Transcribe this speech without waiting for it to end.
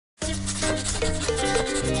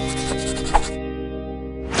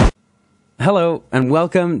Hello, and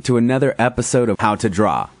welcome to another episode of How to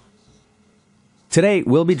Draw. Today,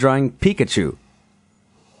 we'll be drawing Pikachu.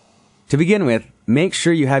 To begin with, make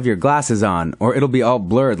sure you have your glasses on, or it'll be all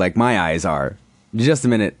blurred like my eyes are. Just a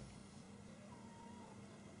minute.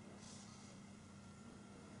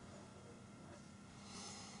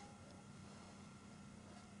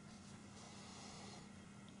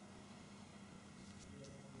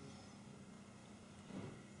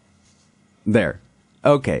 There.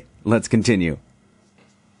 Okay, let's continue.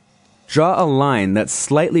 Draw a line that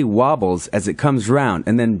slightly wobbles as it comes round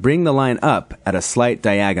and then bring the line up at a slight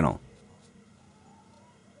diagonal.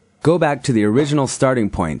 Go back to the original starting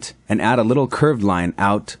point and add a little curved line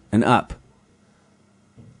out and up.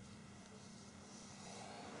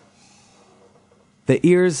 The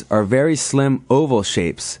ears are very slim oval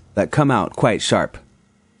shapes that come out quite sharp.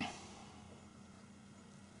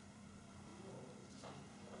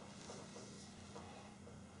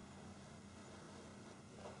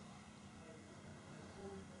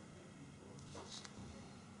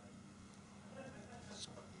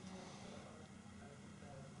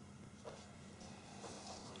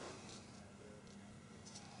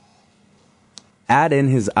 Add in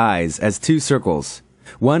his eyes as two circles.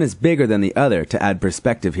 One is bigger than the other to add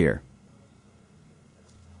perspective here.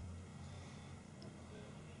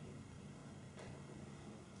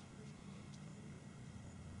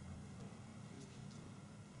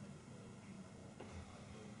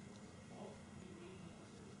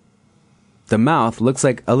 The mouth looks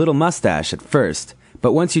like a little mustache at first,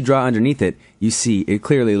 but once you draw underneath it, you see it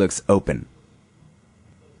clearly looks open.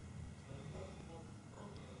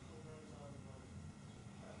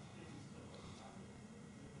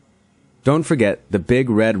 Don't forget the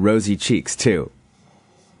big red rosy cheeks, too.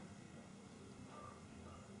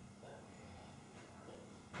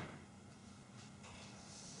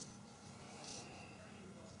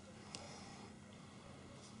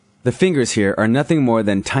 The fingers here are nothing more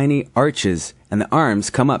than tiny arches, and the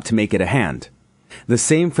arms come up to make it a hand. The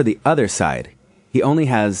same for the other side. He only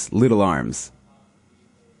has little arms.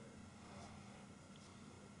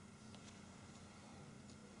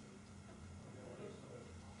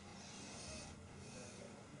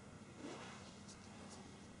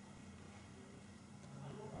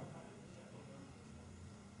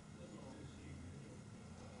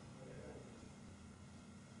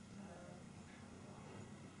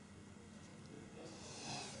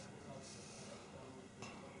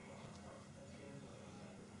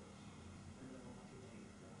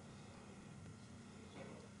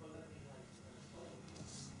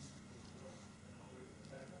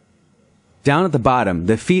 Down at the bottom,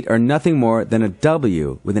 the feet are nothing more than a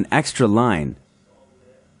W with an extra line.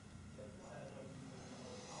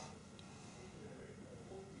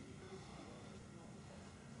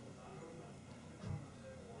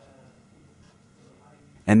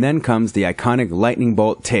 And then comes the iconic lightning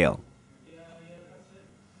bolt tail.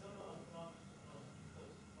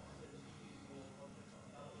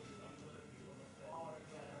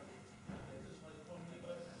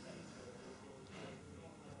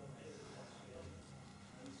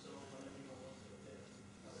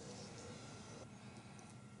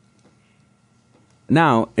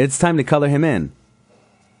 Now, it's time to color him in.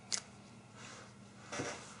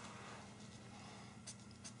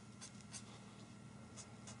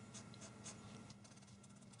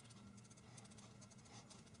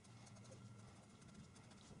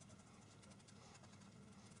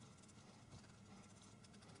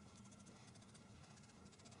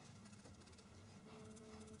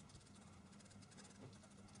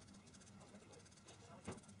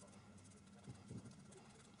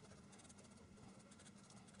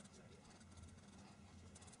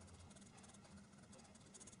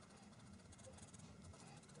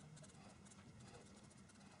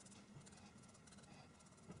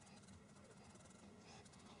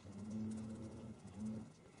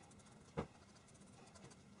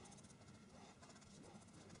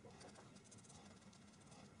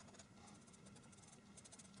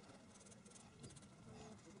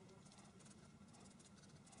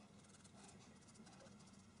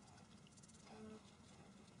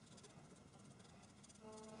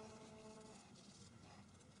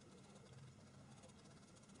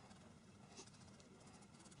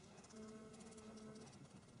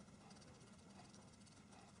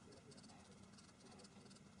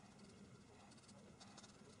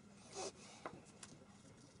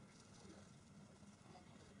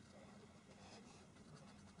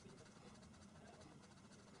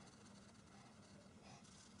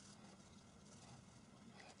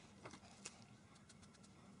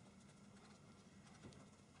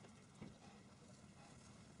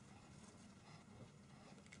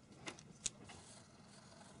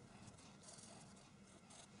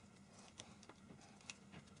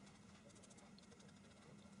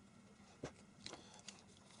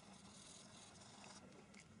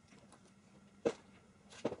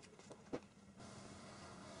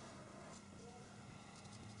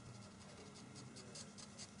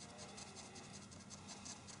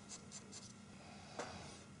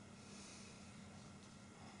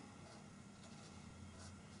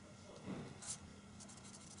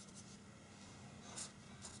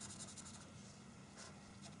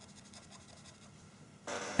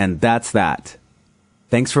 And that's that.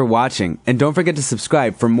 Thanks for watching, and don't forget to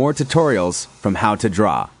subscribe for more tutorials from How to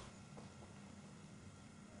Draw.